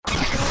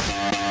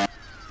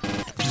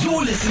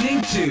You're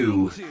listening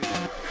to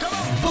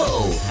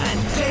Bull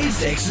and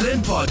Dave's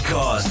Excellent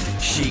Podcast,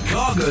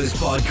 Chicago's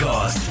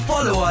podcast.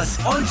 Follow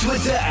us on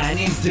Twitter and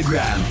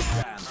Instagram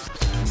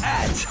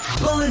at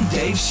Bull and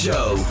Dave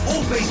Show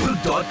or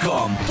Facebook.com/The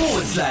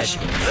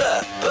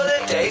Bull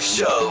and Dave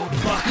Show.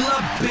 Buckle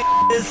up,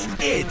 bitches.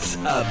 It's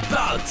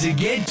about to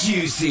get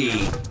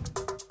juicy.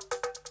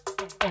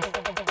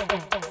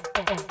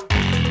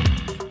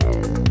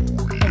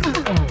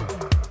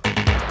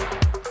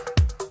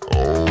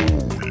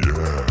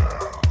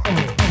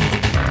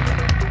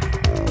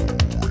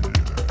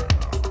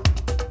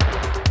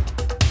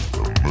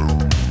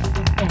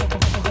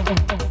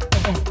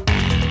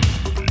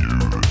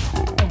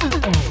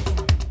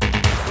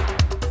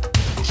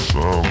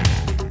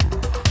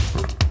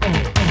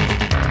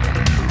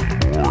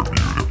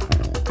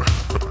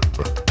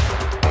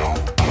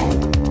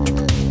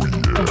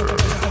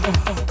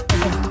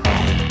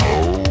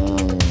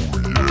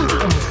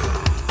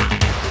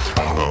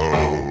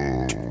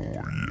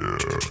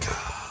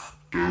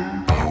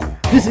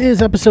 This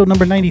is episode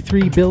number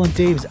 93, Bill and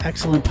Dave's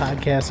Excellent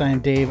Podcast. I am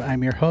Dave,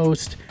 I'm your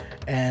host,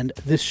 and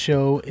this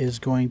show is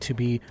going to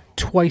be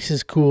twice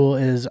as cool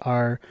as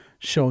our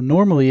show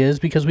normally is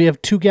because we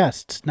have two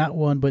guests, not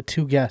one, but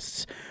two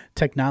guests.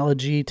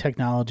 Technology.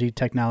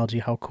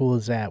 How cool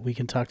is that? We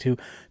can talk to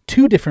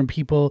two different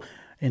people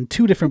in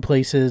two different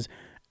places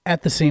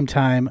at the same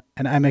time,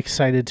 and I'm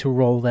excited to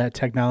roll that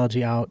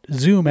technology out.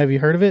 Zoom, have you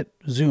heard of it?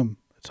 Zoom,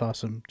 it's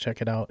awesome.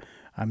 Check it out.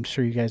 I'm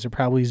sure you guys are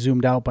probably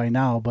zoomed out by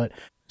now, but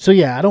so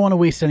yeah, I don't want to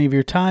waste any of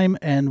your time,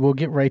 and we'll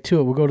get right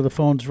to it. We'll go to the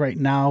phones right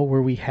now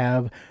where we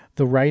have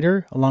the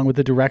writer along with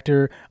the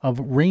director of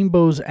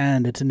Rainbow's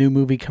End. It's a new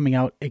movie coming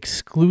out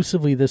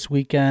exclusively this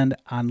weekend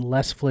on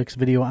Lesflix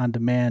Video on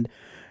Demand.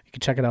 You can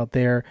check it out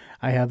there.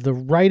 I have the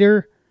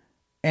writer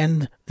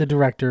and the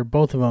director,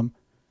 both of them,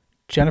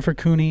 Jennifer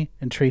Cooney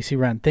and Tracy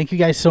Wren. Thank you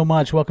guys so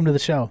much. Welcome to the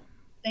show.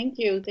 Thank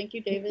you,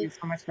 David. Thank you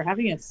so much for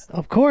having us.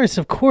 Of course.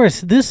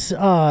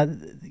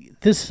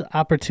 This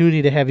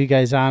opportunity to have you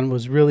guys on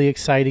was really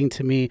exciting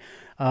to me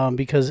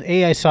because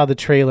I saw the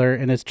trailer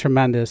and it's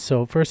tremendous.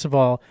 So first of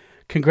all,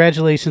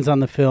 congratulations on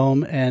the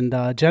film. And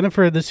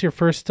Jennifer, this is your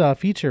first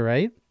feature,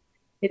 right?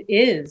 It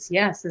is.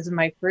 Yes, this is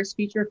my first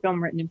feature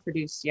film written and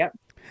produced. Yep.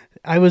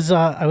 I was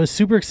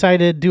super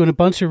excited doing a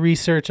bunch of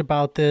research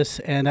about this,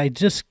 and I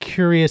just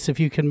curious if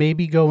you can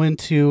maybe go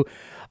into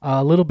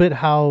a little bit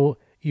how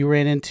you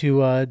ran into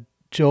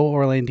Joe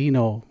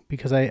Orlandino,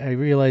 because I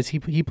realize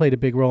he played a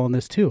big role in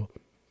this too.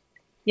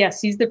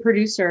 Yes, he's the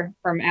producer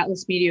from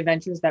Atlas Media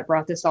Ventures that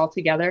brought this all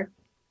together.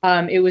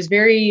 It was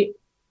very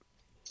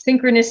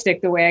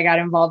synchronistic the way I got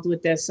involved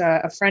with this.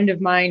 A friend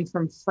of mine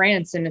from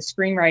France in a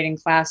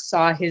screenwriting class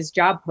saw his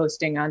job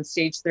posting on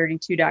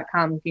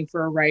stage32.com looking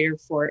for a writer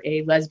for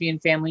a lesbian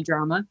family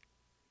drama.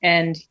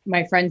 And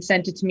my friend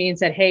sent it to me and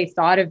said, "Hey,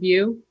 thought of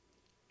you."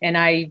 And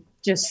I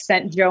just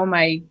sent Joe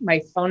my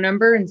phone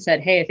number and said,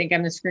 "Hey, I think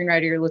I'm the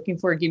screenwriter you're looking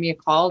for. Give me a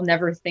call."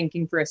 Never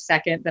thinking for a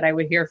second that I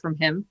would hear from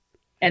him.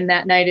 And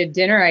that night at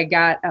dinner, I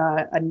got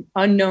an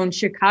unknown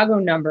Chicago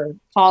number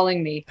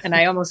calling me, and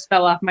I almost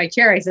fell off my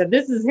chair. I said,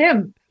 "This is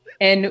him."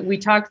 And we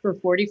talked for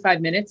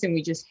 45 minutes, and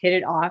we just hit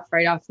it off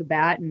right off the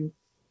bat. And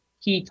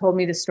he told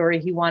me the story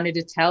he wanted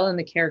to tell and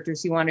the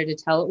characters he wanted to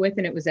tell it with.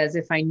 And it was as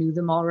if I knew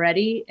them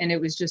already. And it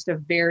was just a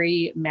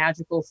very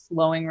magical,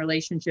 flowing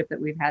relationship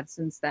that we've had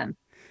since then.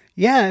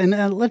 Yeah,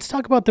 and let's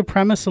talk about the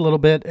premise a little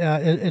bit.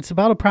 It's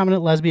about a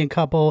prominent lesbian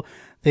couple.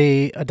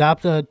 They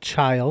adopt a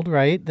child,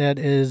 right, that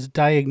is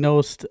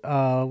diagnosed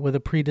with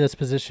a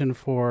predisposition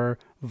for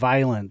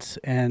violence.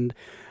 And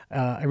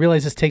I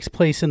realize this takes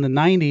place in the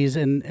 90s,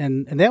 and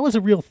that was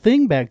a real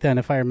thing back then,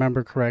 if I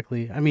remember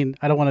correctly. I mean,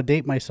 I don't want to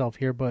date myself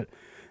here, but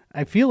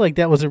I feel like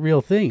that was a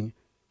real thing.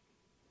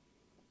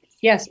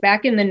 Yes,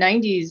 back in the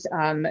 90s,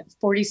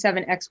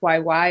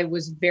 47XYY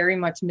was very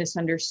much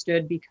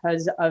misunderstood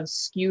because of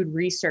skewed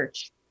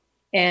research.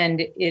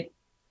 And it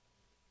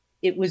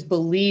was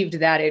believed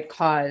that it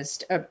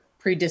caused a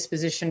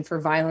predisposition for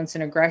violence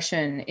and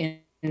aggression in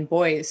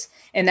boys.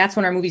 And that's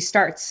when our movie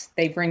starts.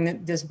 They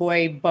bring this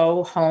boy,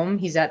 Bo, home.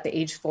 He's at the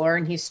age 4,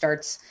 and he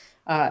starts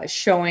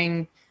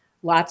showing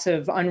lots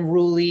of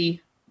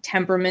unruly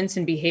temperaments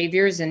and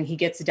behaviors, and he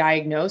gets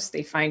diagnosed.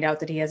 They find out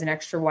that he has an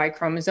extra Y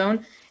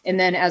chromosome. And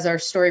then as our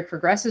story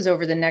progresses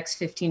over the next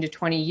 15 to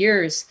 20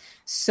 years,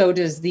 so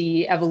does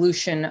the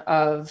evolution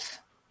of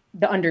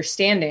the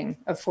understanding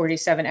of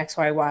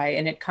 47XYY,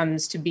 and it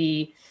comes to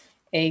be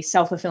a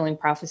self-fulfilling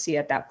prophecy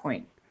at that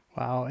point.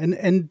 Wow.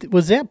 And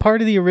was that part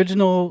of the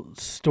original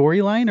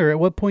storyline, or at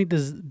what point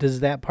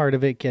does that part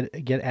of it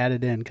get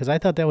added in? Because I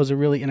thought that was a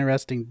really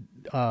interesting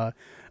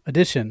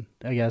addition,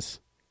 I guess.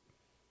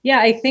 Yeah,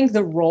 I think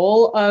the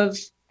role of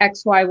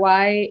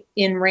XYY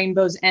in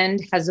Rainbow's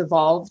End has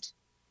evolved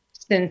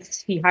since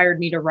he hired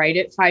me to write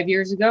it 5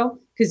 years ago.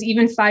 Because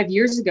even 5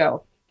 years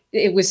ago,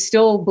 it was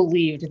still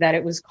believed that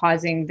it was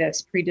causing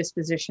this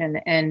predisposition.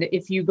 And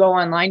if you go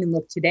online and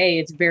look today,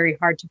 it's very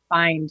hard to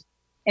find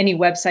any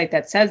website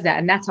that says that.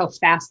 And that's how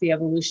fast the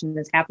evolution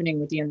is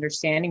happening with the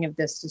understanding of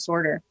this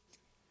disorder.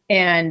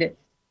 And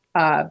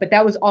But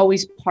that was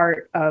always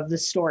part of the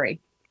story.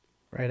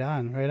 Right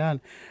on, right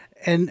on.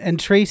 And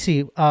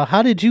Tracy,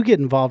 how did you get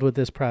involved with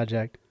this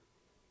project?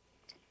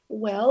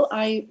 Well,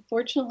 I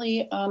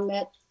fortunately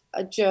met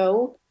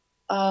Joe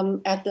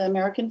at the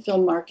American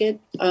Film Market.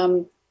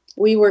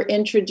 We were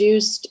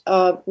introduced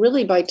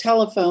really by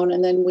telephone,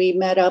 and then we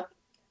met up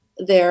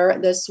there.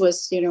 This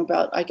was,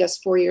 about, I guess,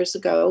 4 years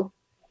ago.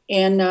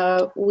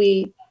 And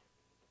we,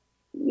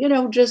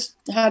 just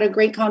had a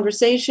great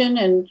conversation.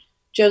 And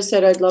Joe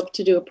said, I'd love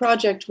to do a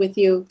project with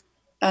you.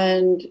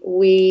 And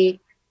we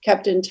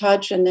kept in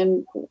touch. And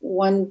then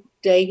one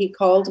day he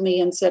called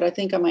me and said, I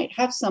think I might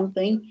have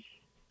something.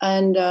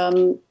 And,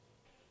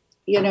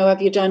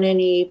 have you done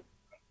any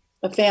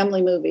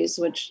family movies?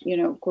 Which,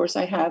 of course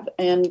I have.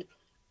 And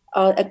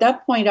at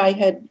that point, I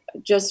had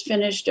just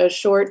finished a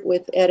short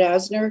with Ed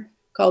Asner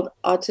called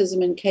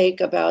Autism and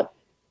Cake, about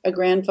a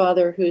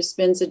grandfather who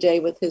spends a day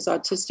with his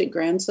autistic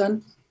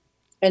grandson.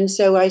 And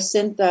so I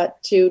sent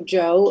that to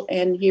Joe,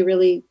 and he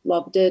really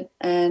loved it.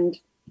 And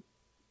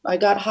I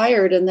got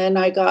hired, and then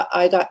I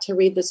got to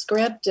read the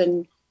script,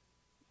 and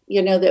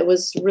that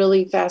was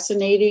really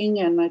fascinating.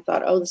 And I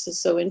thought, oh, this is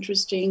so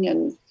interesting,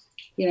 and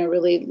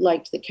really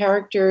liked the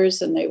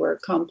characters, and they were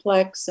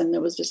complex, and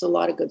there was just a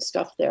lot of good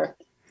stuff there.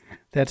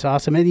 That's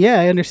awesome. And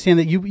yeah, I understand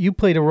that you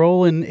played a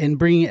role in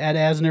bringing Ed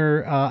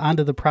Asner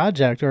onto the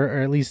project,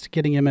 or at least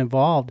getting him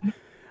involved.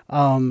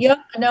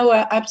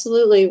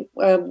 Absolutely.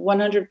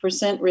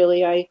 100%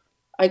 really.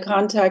 I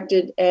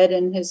contacted Ed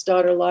and his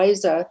daughter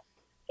Liza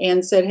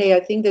and said, hey, I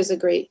think there's a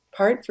great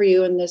part for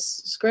you in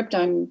this script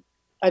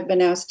I've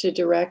been asked to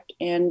direct.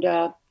 And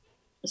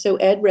so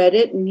Ed read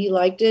it and he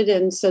liked it.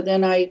 And so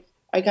then I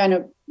kind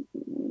of,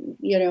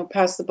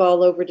 passed the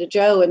ball over to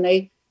Joe, and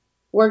they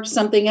worked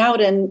something out.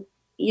 And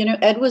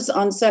Ed was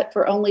on set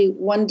for only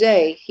one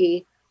day.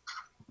 He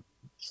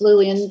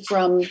flew in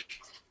from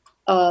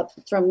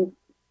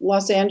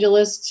Los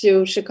Angeles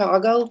to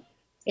Chicago,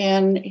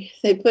 and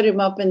they put him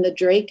up in the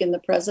Drake in the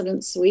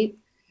President's Suite,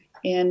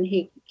 and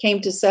he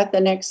came to set the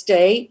next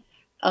day.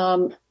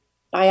 I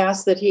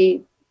asked that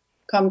he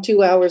come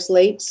 2 hours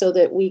late so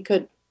that we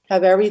could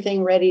have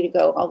everything ready to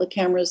go. All the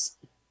cameras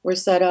were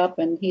set up,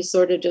 and he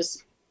sort of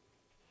just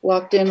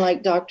walked in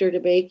like Dr.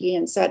 DeBakey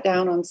and sat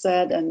down on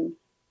set and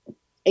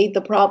ate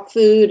the prop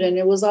food, and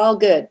it was all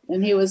good.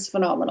 And he was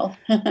phenomenal.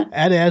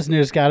 Ed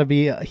Asner's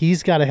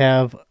he's got to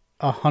have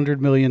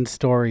 100 million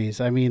stories.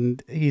 I mean,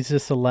 he's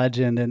just a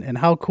legend. And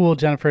how cool,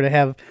 Jennifer, to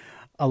have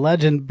a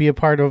legend be a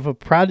part of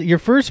your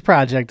first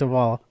project of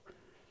all.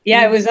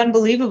 Yeah, it was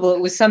unbelievable.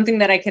 It was something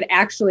that I could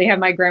actually have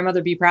my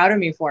grandmother be proud of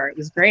me for. It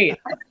was great.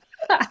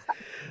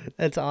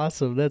 That's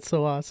awesome. That's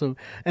so awesome.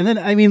 And then,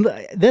 I mean,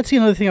 that's the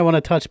other thing I want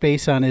to touch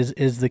base on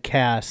is the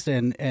cast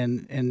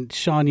and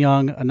Sean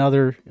Young,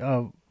 another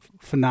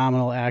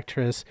phenomenal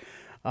actress.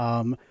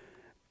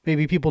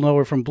 Maybe people know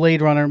her from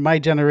Blade Runner. My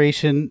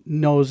generation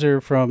knows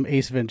her from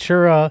Ace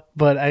Ventura.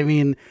 But I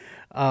mean,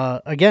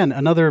 again,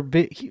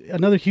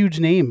 another huge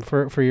name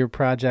for your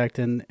project,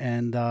 and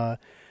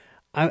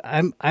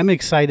I'm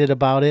excited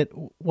about it.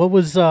 What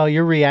was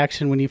your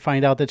reaction when you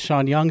find out that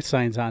Sean Young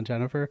signs on,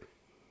 Jennifer?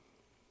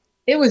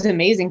 It was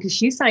amazing because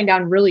she signed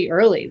on really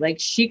early. Like,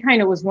 she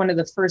kind of was one of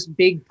the first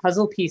big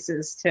puzzle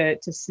pieces to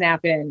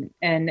snap in,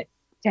 and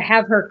to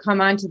have her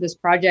come onto this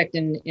project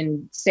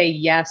and say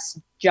yes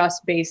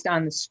just based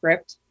on the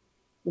script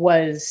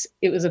was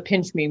a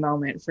pinch me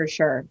moment for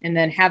sure. And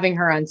then having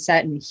her on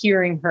set and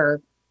hearing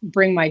her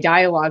bring my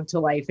dialogue to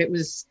life, it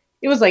was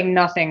like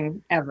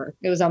nothing ever.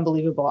 It was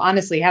unbelievable.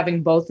 Honestly,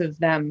 having both of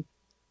them,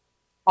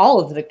 all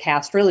of the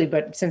cast really,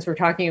 but since we're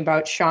talking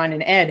about Sean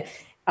and Ed,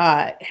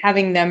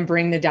 having them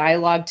bring the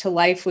dialogue to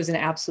life was an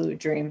absolute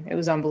dream. It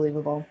was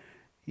unbelievable.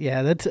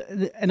 Yeah,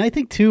 and I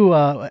think too,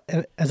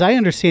 as I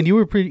understand,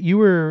 you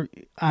were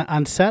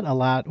on set a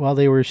lot while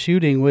they were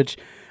shooting, which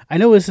I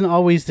know isn't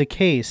always the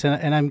case.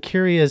 And I'm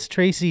curious,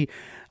 Tracy,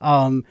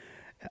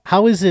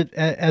 how is it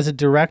as a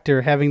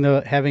director having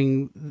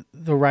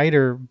the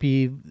writer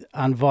be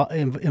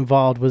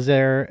involved? Was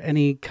there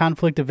any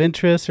conflict of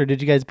interest, or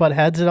did you guys butt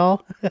heads at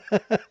all?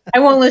 I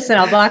won't listen.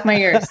 I'll block my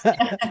ears.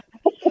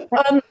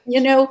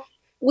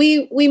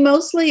 We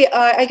mostly,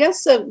 I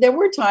guess there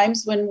were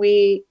times when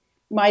we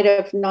might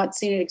have not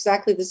seen it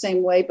exactly the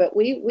same way, but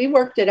we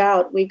worked it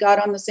out. We got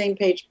on the same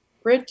page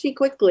pretty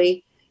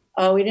quickly.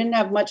 We didn't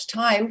have much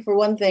time for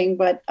one thing,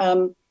 but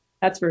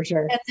that's for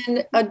sure.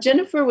 And then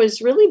Jennifer was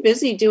really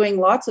busy doing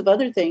lots of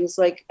other things,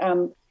 like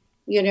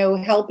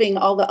helping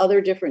all the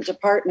other different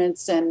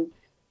departments and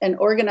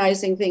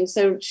organizing things.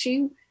 So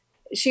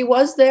she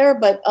was there,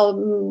 but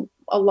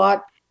a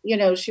lot,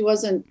 she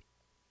wasn't,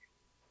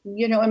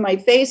 in my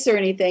face or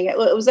anything. It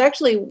was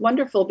actually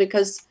wonderful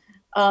because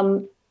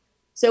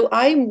so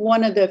I'm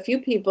one of the few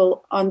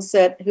people on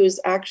set who's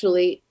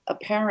actually a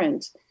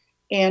parent,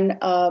 and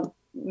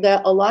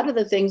that a lot of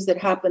the things that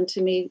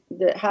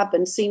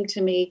seem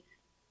to me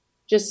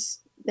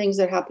just things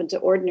that happen to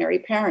ordinary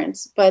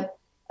parents. But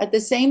at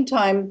the same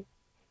time,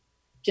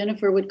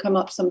 Jennifer would come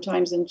up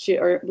sometimes, and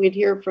we'd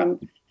hear from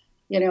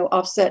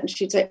offset, and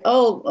she'd say,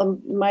 "Oh,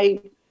 my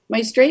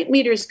my straight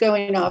meter's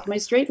going off. My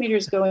straight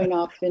meter's going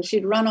off. And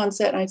she'd run on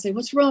set and I'd say,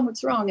 what's wrong?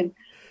 What's wrong? And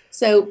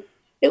so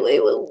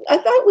I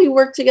thought we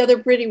worked together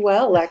pretty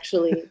well,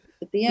 actually.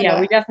 At the end, yeah,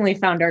 we definitely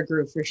found our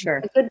groove for sure.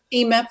 A good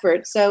team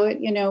effort. So, it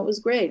was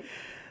great.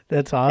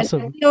 That's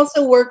awesome. And we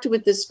also worked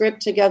with the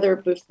script together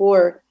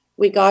before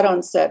we got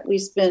on set. We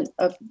spent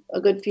a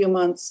good few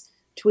months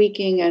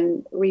tweaking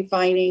and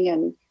refining,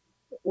 and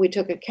we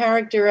took a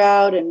character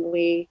out, and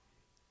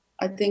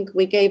I think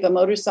we gave a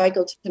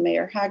motorcycle to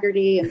Mayor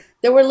Haggerty, and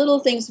there were little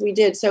things we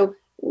did. So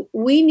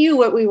we knew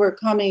what we were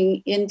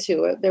coming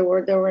into. There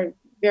were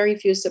very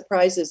few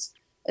surprises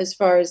as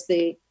far as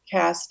the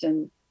cast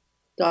and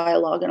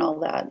dialogue and all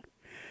that.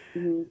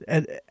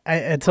 Mm-hmm.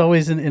 It's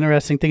always an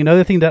interesting thing.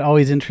 Another thing that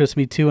always interests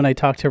me too, when I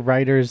talk to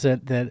writers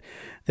that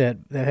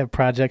have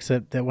projects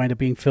that wind up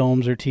being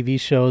films or TV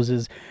shows,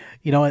 is,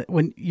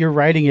 when you're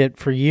writing it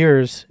for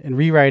years and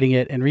rewriting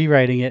it and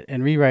rewriting it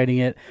and rewriting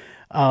it,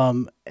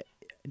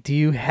 do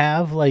you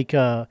have like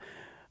a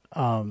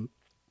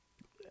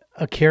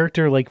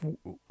character, like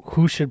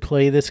who should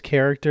play this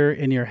character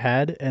in your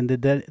head? And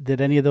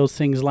did any of those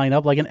things line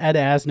up? Like an Ed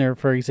Asner,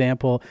 for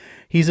example,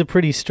 he's a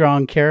pretty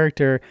strong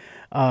character,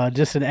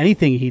 just in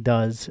anything he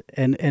does.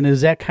 And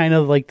is that kind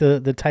of like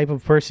the type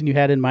of person you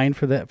had in mind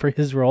for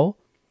his role?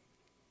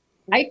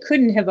 I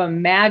couldn't have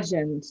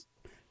imagined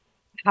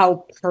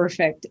how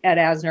perfect Ed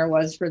Asner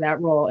was for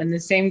that role. And the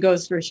same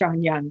goes for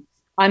Sean Young.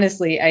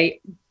 Honestly,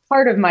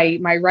 part of my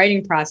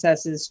writing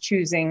process is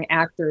choosing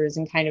actors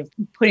and kind of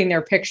putting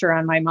their picture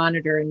on my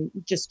monitor and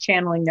just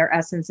channeling their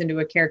essence into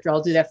a character.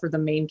 I'll do that for the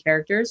main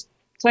characters.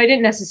 So I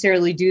didn't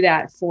necessarily do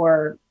that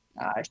for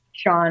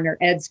Sean or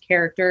Ed's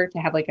character to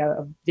have like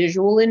a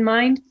visual in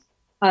mind,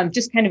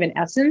 just kind of an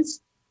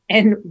essence.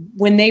 And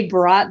when they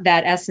brought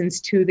that essence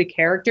to the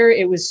character,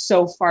 it was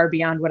so far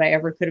beyond what I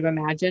ever could have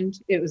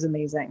imagined. It was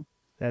amazing.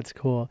 That's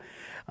cool.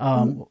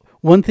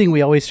 One thing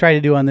we always try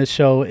to do on this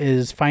show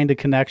is find a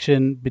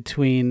connection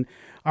between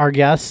our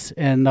guests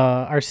and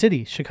our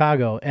city,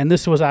 Chicago. And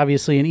this was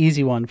obviously an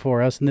easy one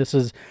for us. And this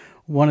is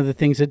one of the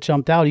things that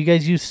jumped out. You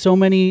guys use so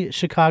many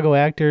Chicago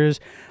actors.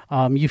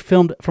 You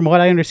filmed, from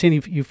what I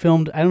understand, you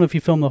filmed, I don't know if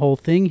you filmed the whole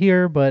thing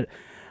here, but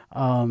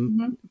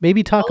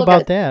maybe talk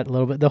about that a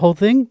little bit. The whole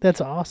thing?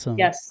 That's awesome.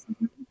 Yes.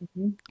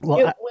 Mm-hmm. Well,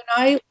 when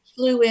I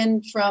flew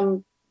in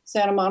from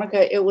Santa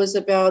Monica, it was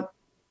about,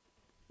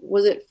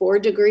 was it 4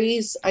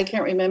 degrees? I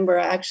can't remember.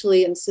 I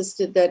actually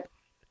insisted that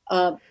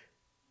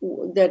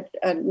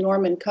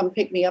Norman come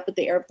pick me up at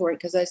the airport,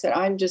 because I said,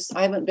 I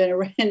haven't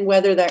been in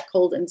weather that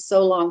cold in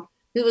so long.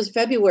 It was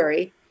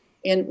February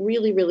and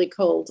really, really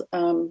cold.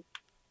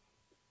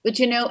 But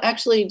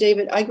actually,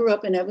 David, I grew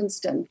up in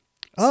Evanston.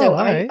 So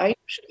I know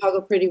Chicago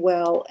pretty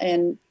well.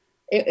 And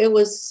it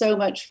was so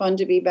much fun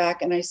to be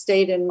back. And I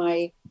stayed in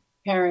my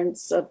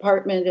parents'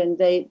 apartment, and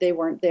they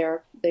weren't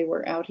there. They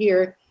were out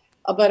here.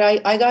 But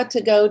I got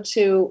to go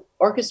to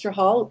Orchestra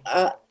Hall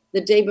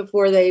the day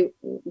before the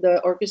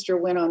orchestra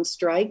went on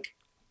strike.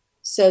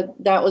 So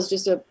that was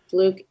just a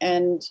fluke.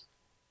 And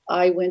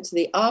I went to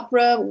the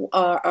opera.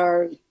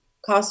 Our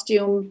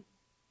costume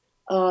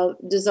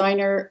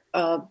designer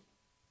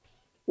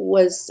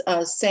was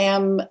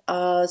Sam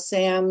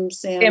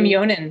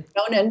Yonan.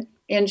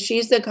 And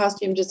she's the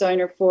costume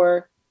designer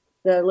for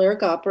the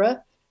Lyric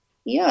Opera.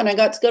 Yeah, and I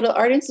got to go to the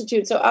Art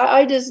Institute. So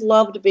I just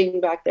loved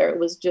being back there. It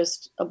was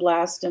just a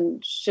blast,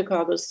 and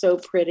Chicago's so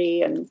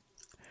pretty. And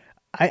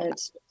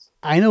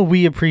I know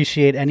we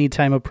appreciate any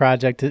time a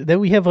project that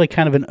we have, like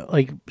kind of an,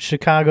 like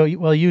Chicago,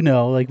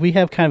 well, like we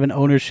have kind of an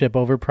ownership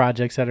over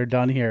projects that are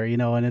done here,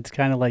 and it's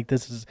kind of like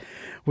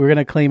we're going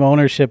to claim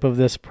ownership of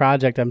this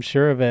project. I'm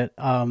sure of it.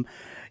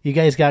 You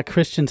guys got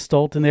Christian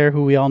Stolt in there,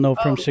 who we all know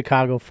from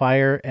Chicago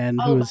Fire. And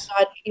my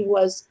God, he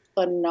was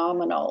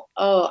phenomenal.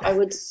 Oh, I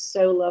would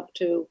so love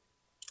to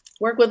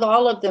work with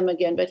all of them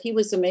again, but he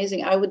was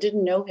amazing. I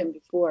didn't know him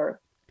before.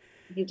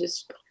 He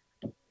just...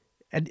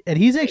 And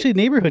he's actually a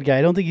neighborhood guy.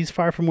 I don't think he's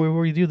far from where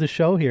we do the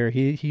show here.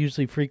 He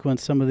usually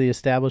frequents some of the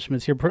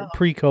establishments here,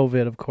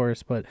 pre-COVID, of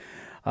course. But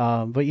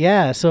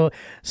yeah, so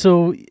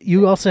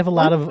you also have a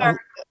lot of...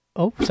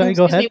 sorry,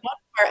 go ahead. One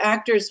of our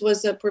actors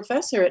was a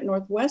professor at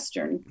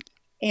Northwestern,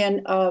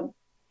 and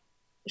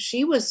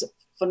she was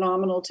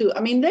phenomenal too. I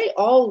mean, they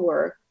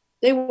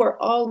were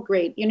all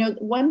great.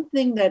 One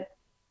thing that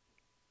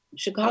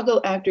Chicago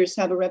actors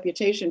have a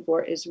reputation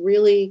for is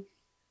really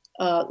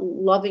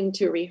loving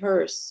to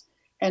rehearse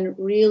and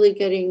really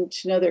getting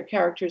to know their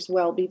characters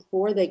well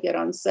before they get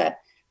on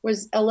set.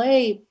 Whereas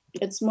LA,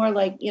 it's more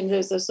like,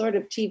 there's a sort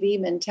of TV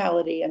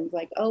mentality, and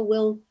like,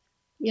 we'll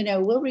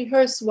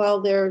rehearse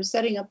while they're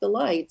setting up the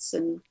lights.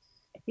 And,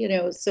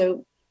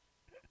 so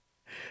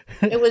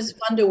it was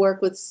fun to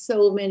work with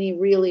so many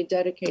really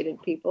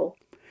dedicated people.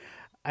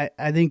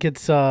 I think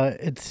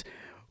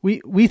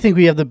we think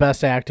we have the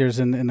best actors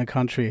in the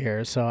country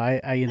here. So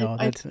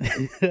that's.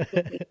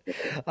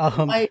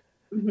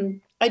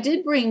 I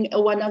did bring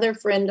one other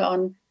friend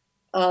on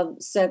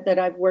set that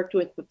I've worked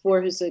with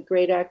before, who's a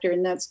great actor,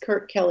 and that's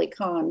Kurt Kelly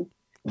Kahn,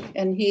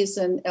 and he's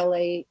an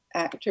LA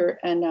actor.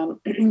 And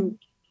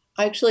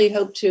I actually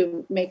hope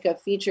to make a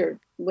feature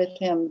with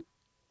him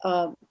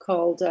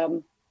called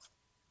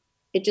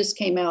it just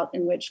came out,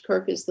 in which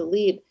Kirk is the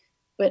lead.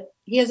 But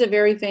he has a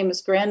very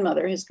famous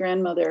grandmother. His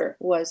grandmother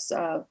was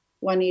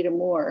Juanita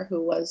Moore,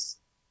 who was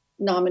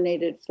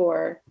nominated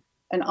for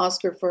an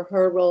Oscar for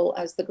her role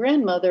as the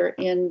grandmother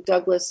in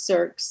Douglas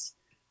Sirk's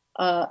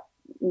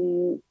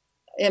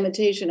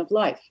Imitation of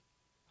Life.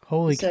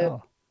 Holy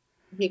cow.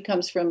 He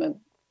comes from a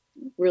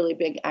really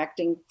big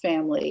acting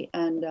family,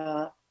 and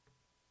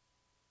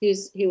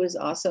he was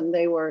awesome.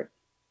 They were,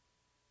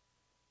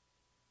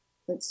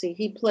 let's see,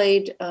 he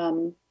played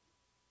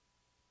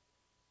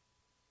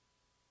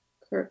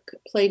Kirk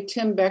played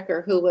Tim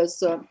Becker, who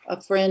was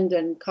a friend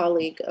and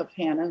colleague of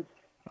Hannah.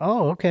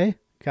 Oh, okay.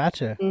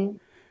 Gotcha. Mm-hmm.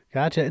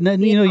 Gotcha. And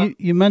then,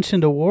 you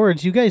mentioned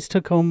awards. You guys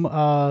took home,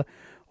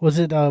 was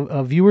it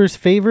a viewer's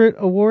favorite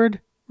award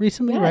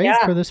recently, right?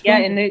 Yeah. For this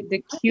film? Yeah, in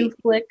the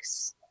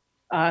Q-Flix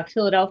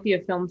Philadelphia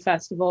Film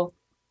Festival,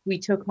 we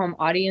took home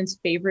audience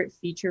favorite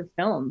feature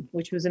film,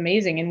 which was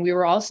amazing. And we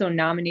were also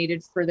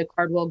nominated for the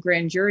Cardwell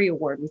Grand Jury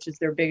Award, which is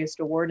their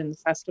biggest award in the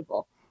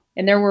festival.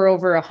 And there were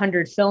over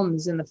 100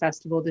 films in the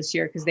festival this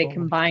year because they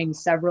combined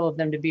several of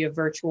them to be a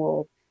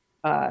virtual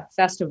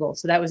festival.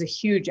 So that was a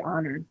huge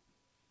honor.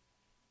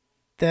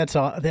 That's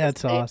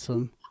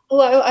awesome.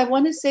 Well, I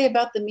want to say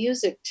about the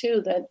music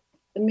too, that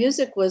the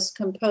music was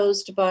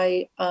composed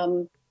by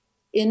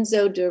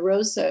Enzo De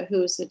Rosa,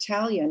 who's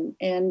Italian,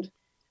 and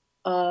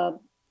all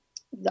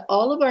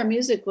of our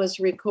music was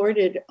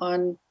recorded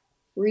on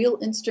real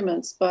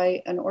instruments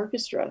by an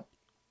orchestra.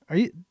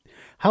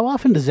 How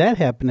often does that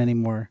happen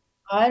anymore?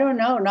 I don't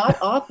know,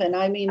 not often.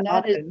 I mean,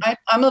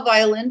 I'm a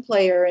violin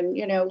player, and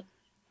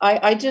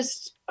I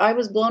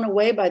was blown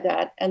away by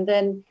that. And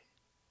then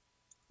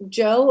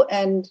Joe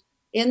and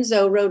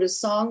Enzo wrote a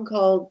song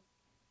called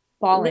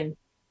Falling.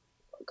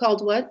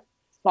 Called what?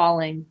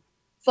 Falling.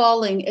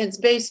 It's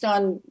based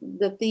on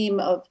the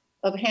theme of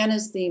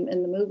Hannah's theme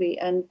in the movie,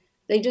 and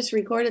they just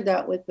recorded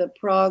that with the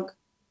Prague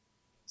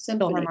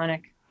Symphony.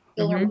 Philharmonic.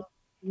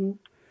 Mm-hmm.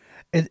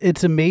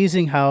 It's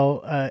amazing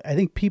how I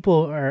think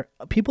people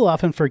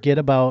often forget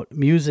about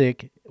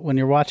music when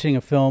you're watching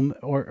a film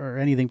or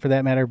anything for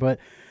that matter, but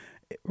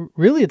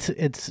really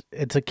it's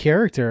a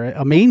character,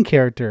 a main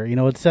character.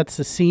 It sets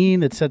the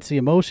scene, it sets the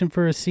emotion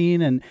for a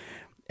scene,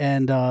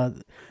 and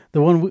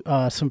the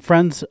one some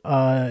friends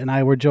and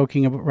I were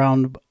joking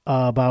around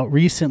about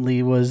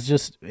recently was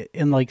just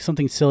in like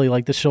something silly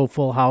like the show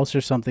Full House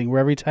or something, where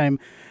every time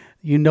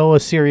a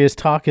serious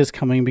talk is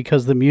coming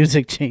because the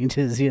music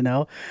changes, and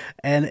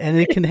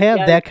it can have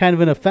that kind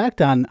of an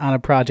effect on a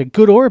project,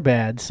 good or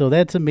bad. So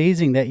that's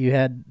amazing that you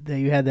had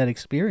that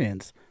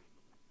experience.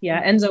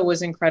 Yeah, Enzo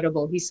was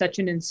incredible. He's such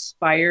an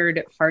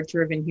inspired,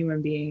 heart-driven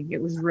human being.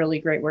 It was really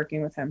great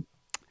working with him.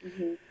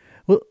 Mm-hmm.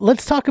 Well,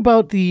 let's talk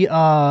about the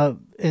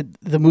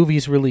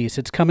movie's release.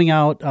 It's coming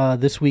out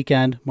this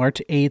weekend,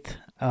 March 8th.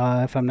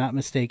 If I'm not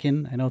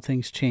mistaken. I know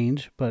things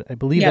change, but I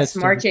believe that's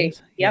March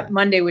 8th. Yep,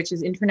 Monday, which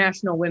is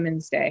International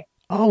Women's Day.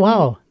 Oh,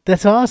 wow.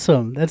 That's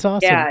awesome. Yeah.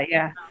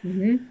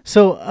 Mm-hmm.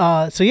 So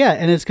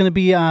and it's going to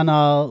be on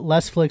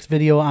Letflix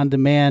Video on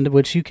Demand,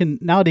 which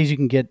nowadays you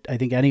can get, I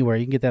think, anywhere.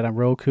 You can get that on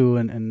Roku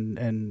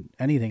and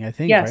anything, I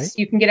think, yes, right?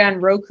 You can get it on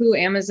Roku,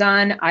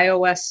 Amazon,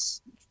 iOS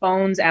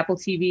phones, Apple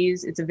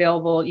TVs. It's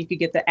available. You could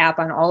get the app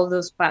on all of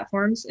those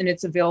platforms, and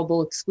it's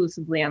available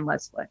exclusively on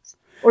Letflix.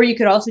 Or you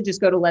could also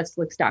just go to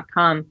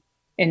Letflix.com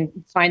and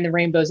find the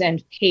Rainbow's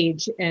End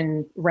page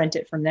and rent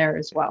it from there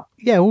as well.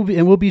 Yeah,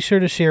 we'll be sure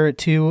to share it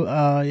too.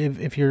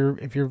 If you're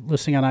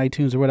listening on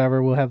iTunes or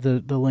whatever, we'll have the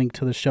link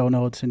to the show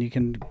notes and you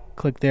can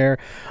click there.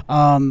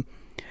 Are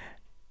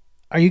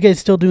you guys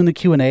still doing the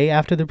Q&A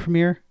after the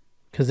premiere?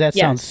 Because that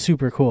sounds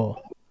super cool.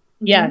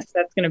 Yes,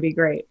 that's going to be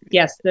great.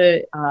 Yes,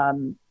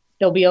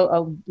 there'll be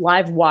a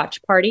live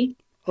watch party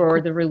for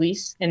the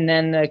release, and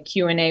then the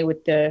Q&A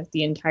with the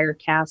entire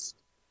cast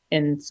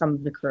and some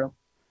of the crew.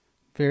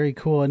 Very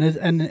cool.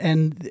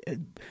 And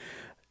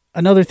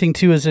another thing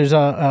too is there's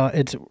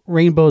it's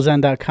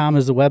rainbowsend.com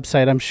is the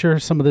website. I'm sure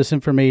some of this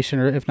information,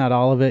 or if not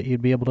all of it,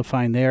 you'd be able to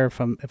find there if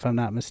I'm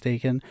not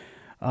mistaken.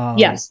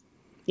 Yes,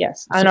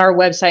 on our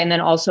website, and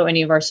then also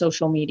any of our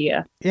social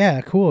media.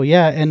 Yeah, cool.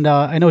 Yeah, and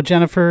I know,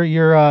 Jennifer,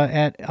 you're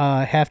at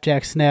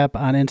HalfJackSnap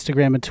on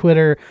Instagram and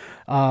Twitter,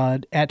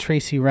 at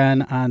Tracy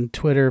Wren on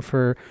Twitter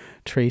for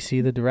Tracy,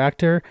 the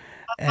director.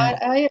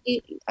 I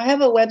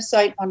have a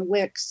website on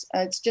Wix.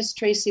 It's just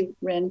Tracy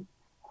Wren.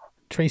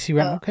 Tracy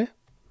Wren, okay.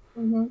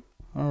 Mm-hmm.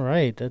 All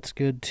right, that's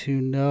good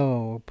to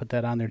know. Put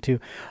that on there too.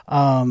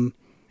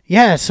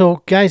 Yeah,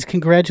 so guys,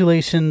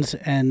 congratulations,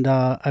 and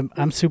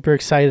I'm super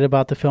excited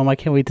about the film. I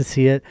can't wait to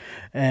see it,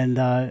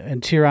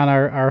 and cheer on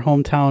our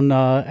hometown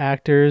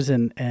actors,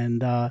 and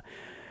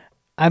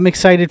I'm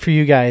excited for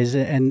you guys,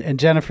 and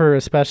Jennifer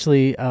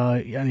especially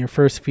on your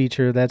first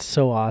feature. That's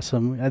so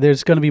awesome.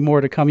 There's going to be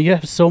more to come. You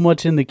have so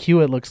much in the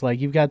queue. It looks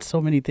like you've got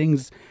so many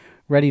things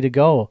ready to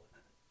go.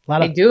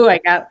 I do. I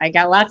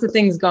got lots of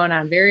things going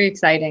on. Very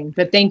exciting.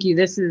 But thank you.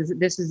 This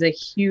is a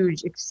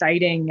huge,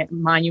 exciting,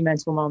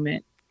 monumental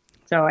moment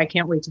So I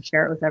can't wait to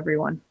share it with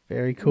everyone.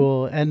 Very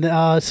cool. And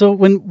so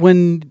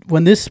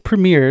when this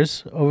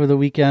premieres over the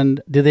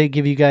weekend, do they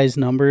give you guys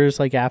numbers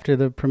like after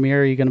the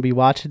premiere? Are you going to be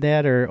watching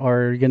that, or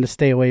are you going to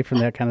stay away from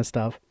that kind of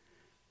stuff?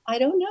 I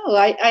don't know.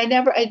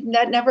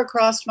 That never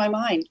crossed my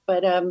mind,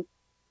 but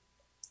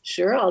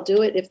sure, I'll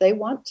do it if they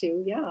want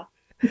to. Yeah,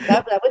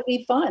 that would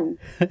be fun.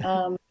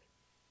 It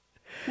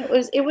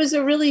was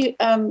a really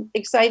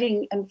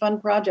exciting and fun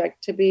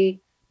project to be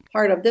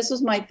part of. This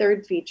was my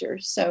third feature,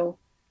 so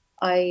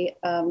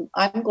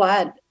I'm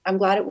glad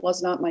it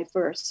was not my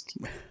first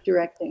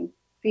directing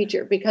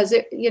feature, because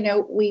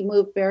we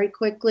moved very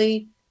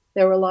quickly.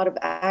 There were a lot of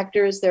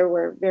actors. There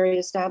were very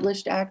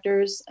established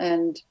actors,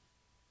 and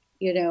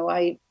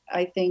I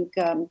think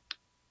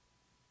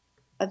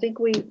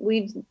we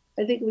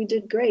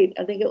did great.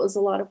 I think it was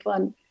a lot of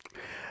fun.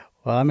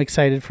 Well, I'm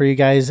excited for you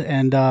guys,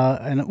 and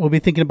we'll be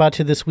thinking about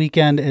you this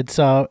weekend. It's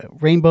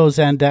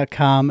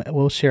rainbowsend.com.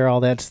 We'll share all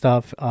that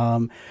stuff.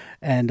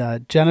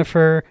 And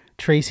Jennifer,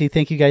 Tracy,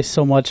 thank you guys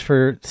so much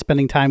for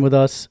spending time with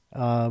us.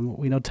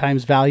 We know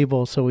time's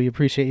valuable, so we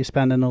appreciate you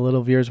spending a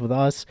little of yours with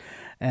us.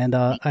 And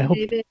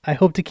I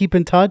hope to keep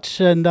in touch,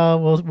 and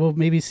we'll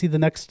maybe see the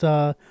next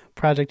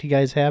project you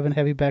guys have and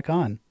have you back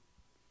on.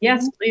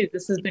 Yes, please.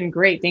 This has been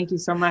great. Thank you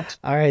so much.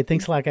 All right.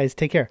 Thanks a lot, guys.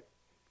 Take care.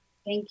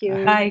 Thank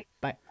you. Bye.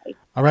 Bye.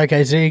 All right,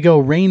 guys, there you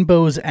go.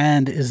 Rainbow's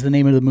End is the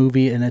name of the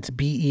movie, and it's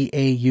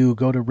BEAU.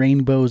 Go to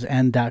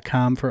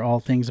rainbowsend.com for all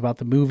things about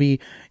the movie.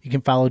 You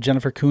can follow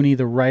Jennifer Cooney,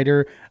 the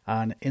writer,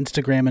 on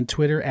Instagram and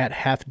Twitter at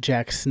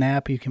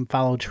HalfJackSnap. You can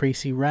follow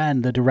Tracy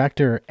Wren, the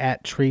director,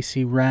 at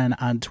Tracy Wren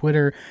on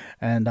Twitter,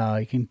 and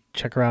you can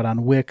check her out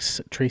on Wix,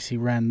 Tracy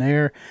Wren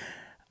there.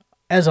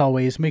 As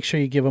always, make sure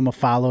you give them a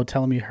follow.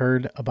 Tell them you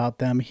heard about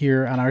them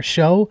here on our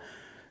show.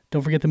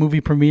 Don't forget the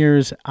movie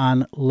premieres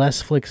on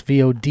Lesflix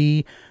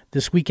VOD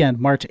this weekend,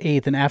 March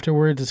 8th, and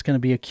afterwards it's going to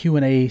be a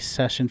Q&A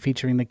session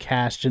featuring the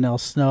cast: Janelle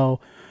Snow,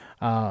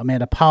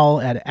 Amanda Powell,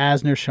 Ed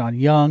Asner, Sean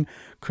Young,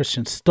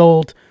 Christian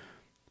Stolt.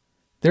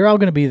 They're all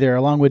going to be there,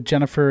 along with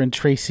Jennifer and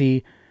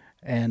Tracy,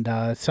 and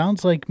it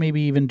sounds like maybe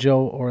even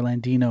Joe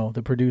Orlandino,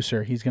 the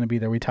producer. He's going to be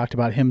there. We talked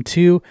about him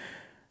too.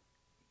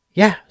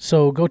 Yeah,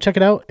 so go check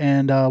it out,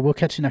 and we'll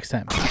catch you next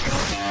time.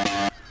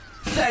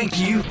 Thank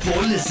you for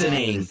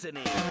listening.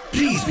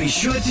 Please be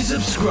sure to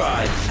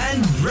subscribe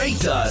and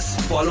rate us.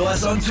 Follow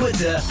us on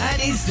Twitter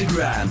and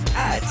Instagram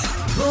at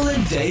Bull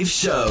and Dave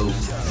Show,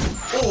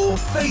 or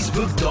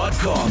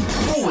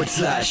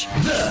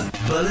facebook.com/The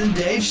Bull and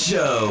Dave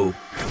Show.